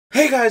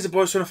Guys, the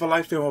boys turning for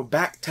life. We're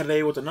back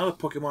today with another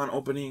Pokemon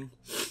opening.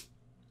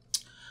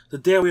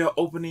 Today we are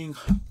opening,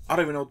 I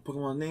don't even know what the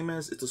Pokemon's name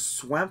is. It's a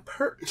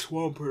Swampert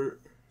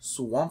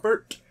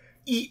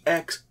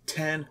EX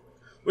Tin,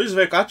 which is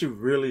I actually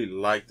really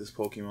like this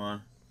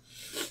Pokemon.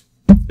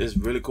 It's a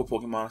really cool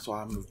Pokemon, so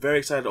I'm very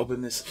excited to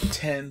open this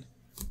 10.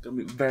 It's gonna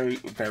be very,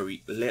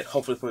 very lit.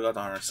 Hopefully, we got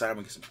on our side,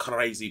 we get some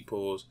crazy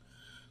pulls.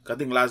 I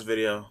think last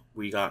video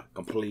we got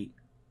complete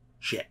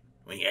shit.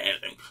 We didn't get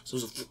anything. So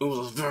it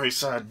was a very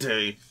sad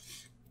day.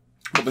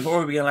 But before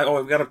we begin,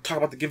 we gotta talk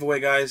about the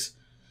giveaway, guys,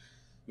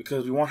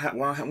 because we want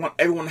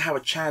everyone to have a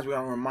chance. We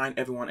gotta remind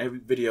everyone every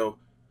video,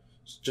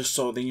 just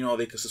so they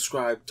they can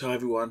subscribe to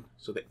everyone,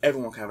 so that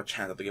everyone can have a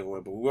chance at the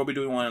giveaway. But we will be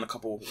doing one in not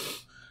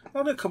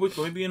in a couple weeks,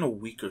 but maybe in a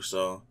week or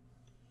so.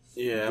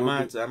 Yeah, I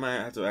might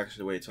have to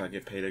actually wait till I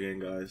get paid again,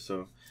 guys.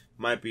 So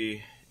might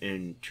be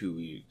in 2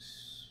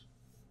 weeks.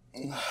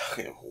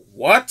 Okay,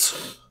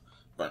 what?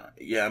 But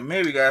yeah,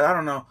 maybe, guys. I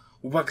don't know.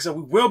 Like I said,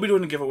 we will be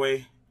doing a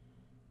giveaway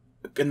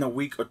in a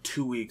week or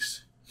 2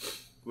 weeks.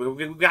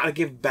 We gotta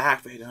give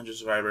back for hitting 100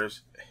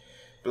 subscribers.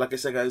 But like I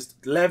said, guys,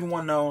 let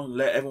everyone know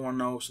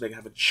so they can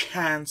have a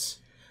chance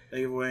at the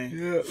giveaway.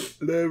 Yeah,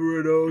 let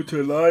everyone know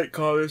to like,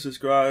 comment,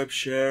 subscribe,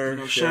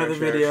 share, share the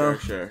video.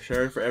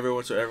 Share it for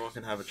everyone so everyone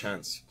can have a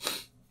chance.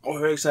 We're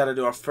very excited to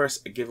do our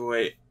first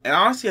giveaway. And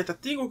honestly, I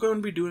think we're going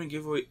to be doing a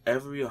giveaway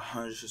every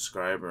 100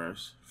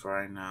 subscribers for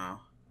right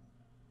now.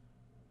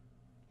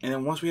 And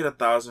then once we hit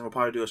 1,000, we'll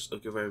probably do a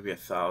giveaway every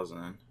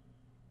 1,000.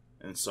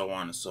 And so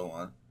on and so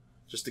on.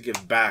 Just to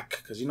give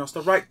back. Because, it's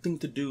the right thing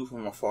to do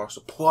from afar.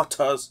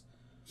 Support us.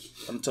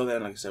 Until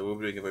then, like I said, we'll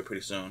be doing a giveaway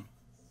pretty soon.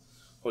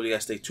 Hope you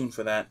guys stay tuned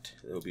for that.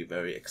 It will be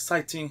very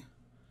exciting.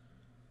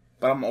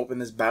 But I'm going to open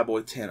this bad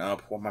boy 10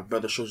 up while my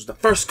brother shows you the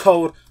first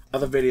code of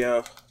the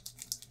video.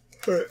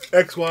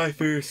 XY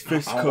fist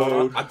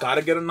code. I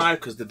gotta get a knife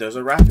because there's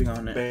a wrapping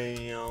on it.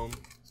 Bam.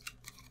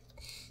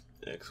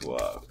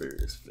 XY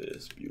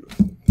fist.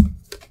 Beautiful.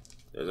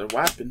 There's a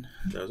weapon.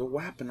 There's a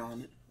weapon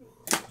on it.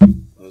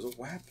 There's a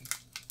weapon.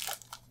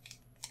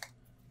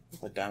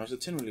 I damaged the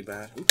tin really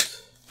bad.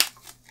 Oops.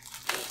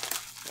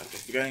 I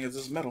keep forgetting it's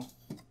this metal.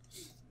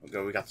 Okay,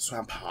 we got the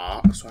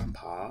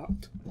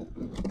Swampert.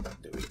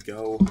 There we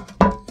go.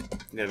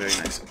 We got a very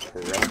nice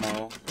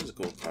promo. This is a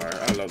cool card.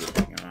 I love this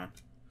Pokemon.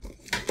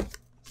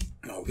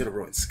 Oh, we got a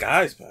Ruined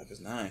Skies pack.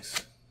 It's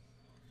nice.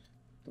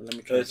 Let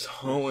me try. It's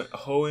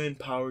Hoenn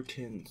Power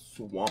Tin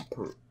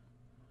Swampert.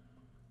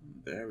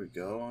 There we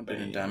go.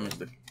 Didn't damage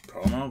the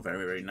promo.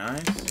 Very, very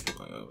nice.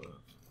 Okay,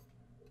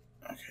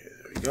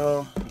 there we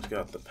go. We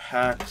got the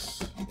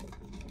packs.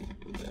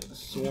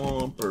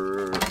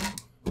 Swampert.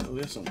 Oh,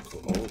 we got some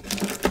cool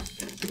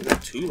packs. We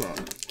got two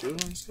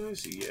Ruined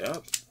Skies.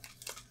 Yep.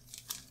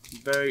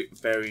 Very,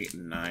 very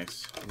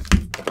nice.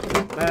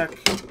 Back.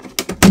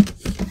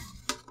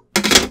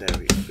 There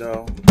we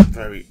go.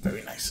 Very,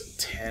 very nice.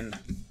 10.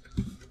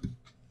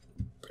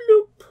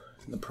 Bloop.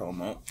 The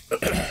promo.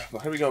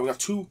 Well, here we go. We got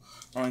two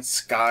Ruined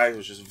Skies,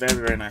 which is very,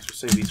 very nice. We'll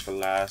save these for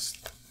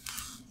last.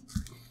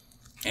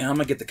 And I'm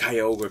gonna get the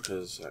Kyogre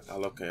because I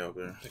love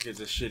Kyogre. I get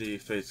the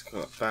shitty face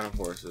Phantom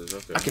Forces.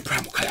 Okay. I get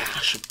Primal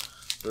Clash.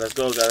 Let's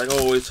go, guys. Like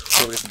always,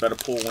 whoever gets the better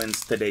pull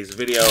wins today's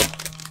video.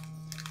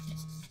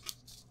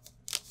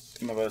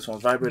 My brother, this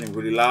one's vibrating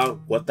really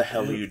loud. What the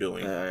hell are you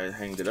doing? I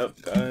hanged it up,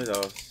 guys.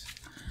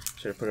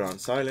 Should have put it on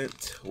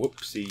silent.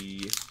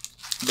 Whoopsie.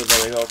 But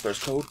there we go.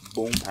 First code.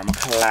 Boom. Primal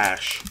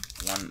Clash.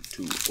 1,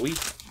 2, 3.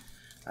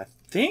 I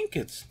think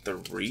it's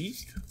 3.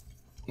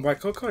 By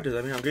code card does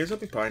that mean I'm getting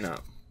something? Probably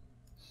not.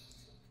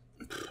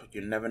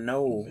 You never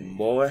know,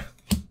 boy.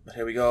 But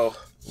here we go.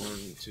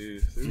 1, 2,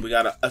 3. We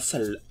got a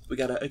Solrock. I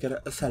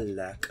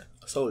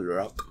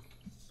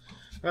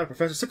got a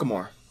Professor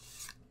Sycamore.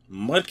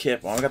 Mudkip.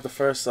 Oh, I got the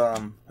first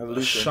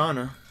evolution.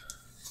 Shauna.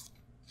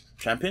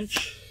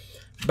 Champinch.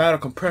 Battle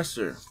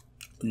Compressor.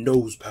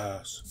 Nose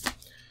Pass.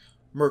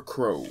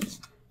 Murkrow.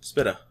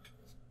 Spitter.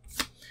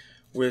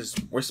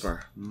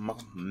 Whisper.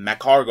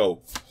 Macargo.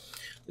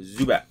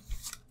 Zubat.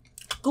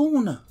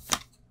 Goon.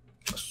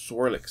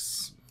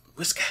 Swirlix.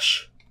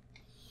 Whiskash.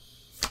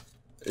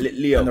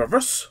 Leo. And the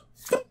reverse.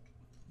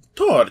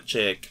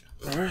 Torchic.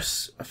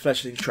 Reverse. A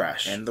Fletchling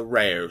Trash. And the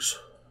rares.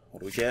 What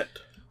do we get?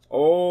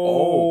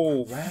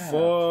 Oh,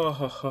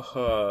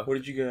 fuck. What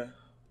did you get?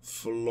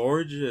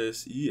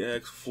 Florges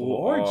EX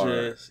Full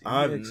Florges.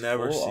 I've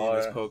never seen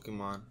this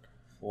Pokemon.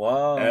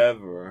 Wow.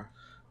 Ever.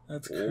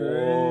 That's crazy.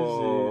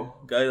 Whoa.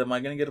 Guys, am I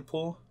going to get a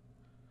pull?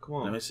 Come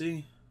on. Let me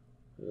see.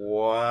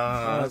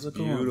 Wow. That's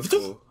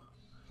beautiful.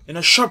 And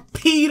a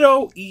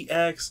Sharpedo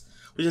EX,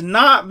 which is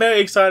not very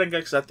exciting,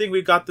 guys, because I think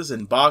we got this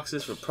in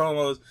boxes for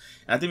promos.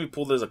 And I think we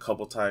pulled this a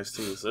couple times,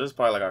 too. So this is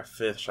probably like our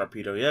 5th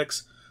Sharpedo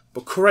EX.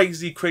 But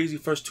crazy, crazy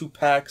first 2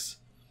 packs.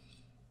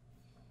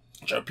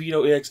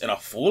 Sharpedo EX and a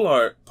full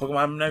art Pokemon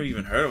I've never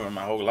even heard of in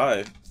my whole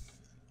life.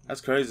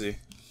 That's crazy.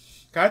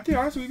 I think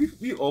honestly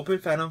we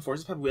opened Phantom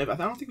Forces pack. I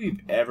don't think we've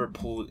ever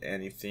pulled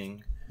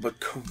anything. But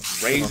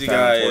crazy,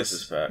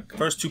 guys. Pack.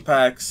 First 2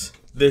 packs.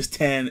 This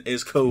 10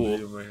 is cool.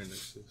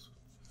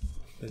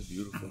 That's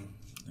beautiful.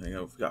 There you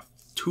go. We got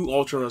 2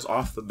 ultras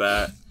off the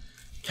bat.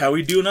 Can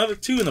we do another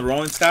 2 in the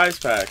Rolling Skies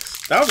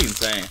packs? That would be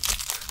insane.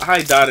 I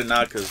highly doubt it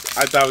not, because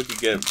I thought we could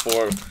get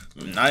 4,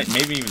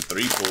 maybe even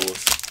 3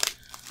 pulls.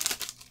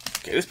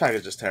 Okay, this pack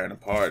is just tearing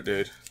apart,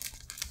 dude.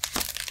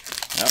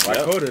 Yep, White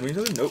code, that means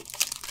nothing. Nope.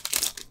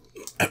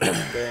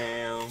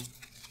 Bam.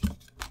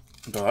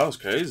 Bro, that was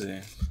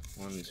crazy.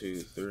 1,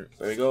 2, 3.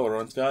 There we go,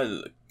 Rolling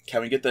Skies.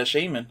 Can we get that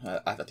Shaman?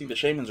 I think the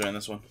Shamans are in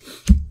this one.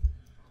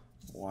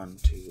 1,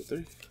 2,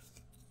 3.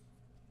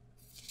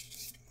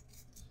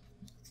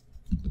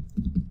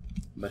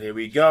 But here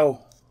we go.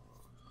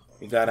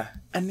 We got a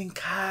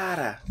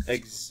Aninkara.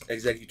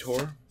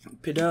 Executor.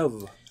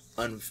 Pidove.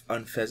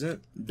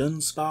 Unpheasant.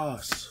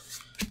 Dunsparce.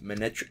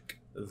 Manetric.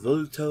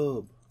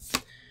 Voltub.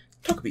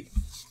 Togepi.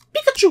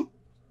 Pikachu.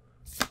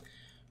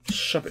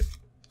 Shuppet.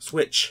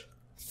 Switch.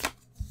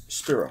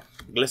 Spiro.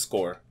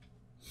 Gliscor.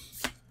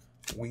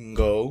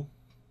 Wingo.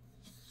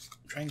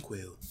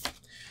 Tranquil.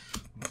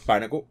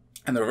 Binacle.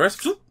 And the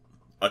reverse,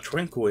 a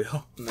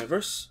Tranquil. And the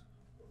reverse.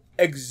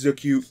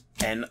 Execute.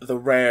 And the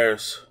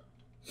rares.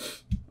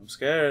 I'm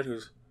scared.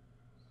 Because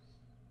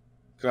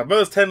my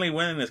brother's technically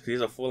winning this because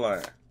he's a full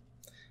art.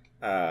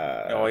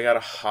 Oh, he got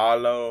a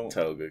hollow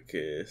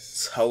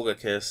Togekiss.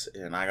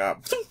 And I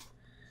got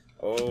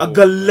a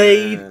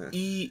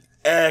Gallade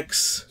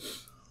EX.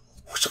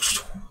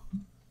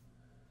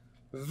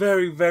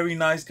 Very, very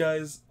nice,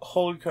 guys.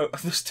 Holy crap.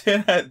 This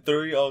tin had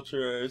 3 ultra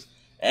rares.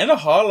 And a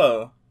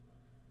hollow.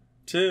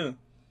 2.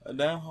 A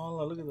damn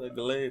hollow. Look at that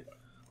Gallade.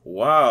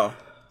 Wow.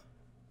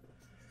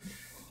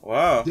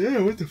 Wow. Yeah,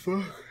 what the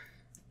fuck?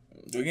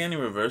 Do we get any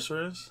reverse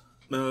rares?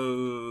 No,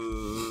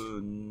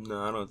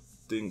 I don't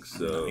think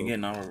so.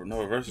 Again, no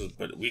reverses,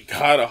 but we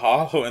got a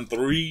hollow and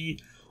 3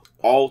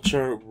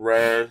 ultra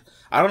rares.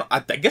 I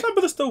guess my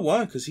brother still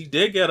won because he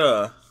did get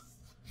a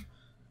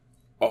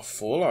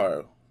full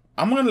art.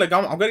 I'm gonna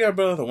get my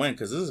brother to win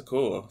because this is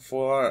cool.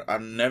 Full art.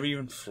 I've never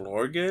even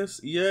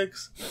Florges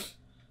EX.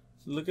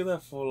 Look at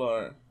that full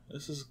art.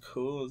 This is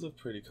cool. It's a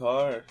pretty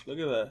card. Look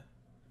at that.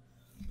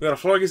 We got a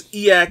Florges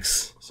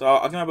EX. So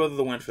I'll get my brother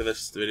the win for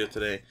this video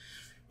today.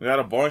 We got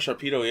a Born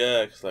Sharpedo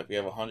EX. Like we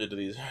have 100 of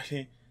these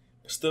already.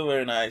 But still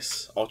very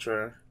nice.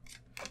 Ultra.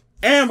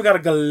 And we got a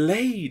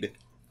Gallade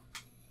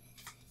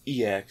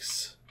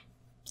EX.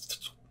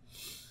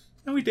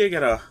 And we did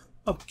get a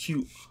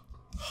cute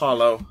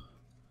hollow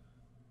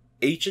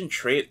Ancient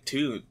Trait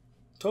too.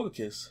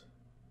 Togekiss.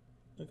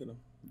 Look at him.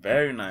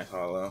 Very nice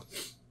hollow.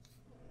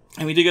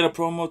 And we did get a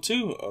promo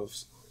too of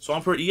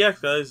Swampert EX,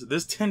 guys.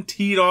 This 10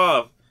 teed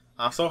off.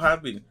 I'm so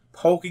happy.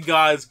 Poke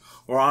guys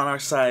were on our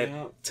side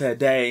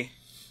today.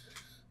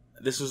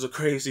 This was a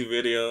crazy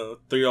video.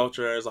 3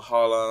 ultra rares, a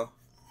hollow.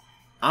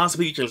 I'm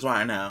speechless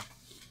right now.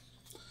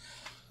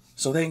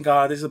 So thank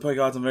God. This is the Poke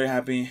gods. I'm very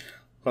happy.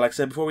 But like I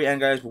said, before we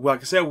end, guys,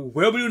 like I said,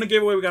 we'll be doing a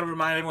giveaway. We gotta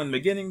remind everyone in the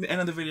beginning, the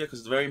end of the video, because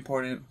it's very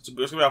important. So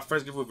it's gonna be our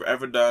first giveaway we've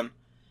ever done.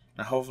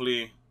 And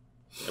hopefully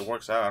it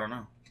works out. I don't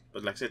know.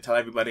 But like I said, tell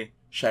everybody,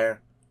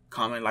 share,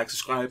 comment, like,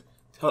 subscribe.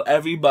 Tell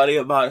everybody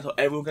about it so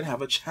everyone can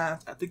have a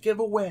chance at the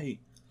giveaway.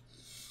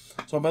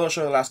 So I'm about to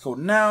show you the last code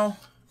now.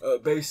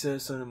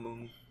 Basis on the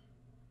moon.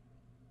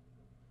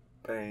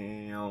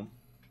 Bam.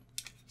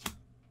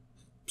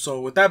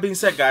 So with that being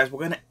said, guys, we're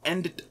going to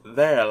end it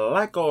there.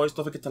 Like always,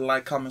 don't forget to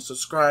like, comment,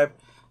 subscribe.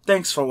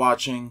 Thanks for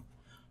watching.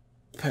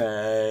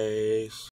 Peace.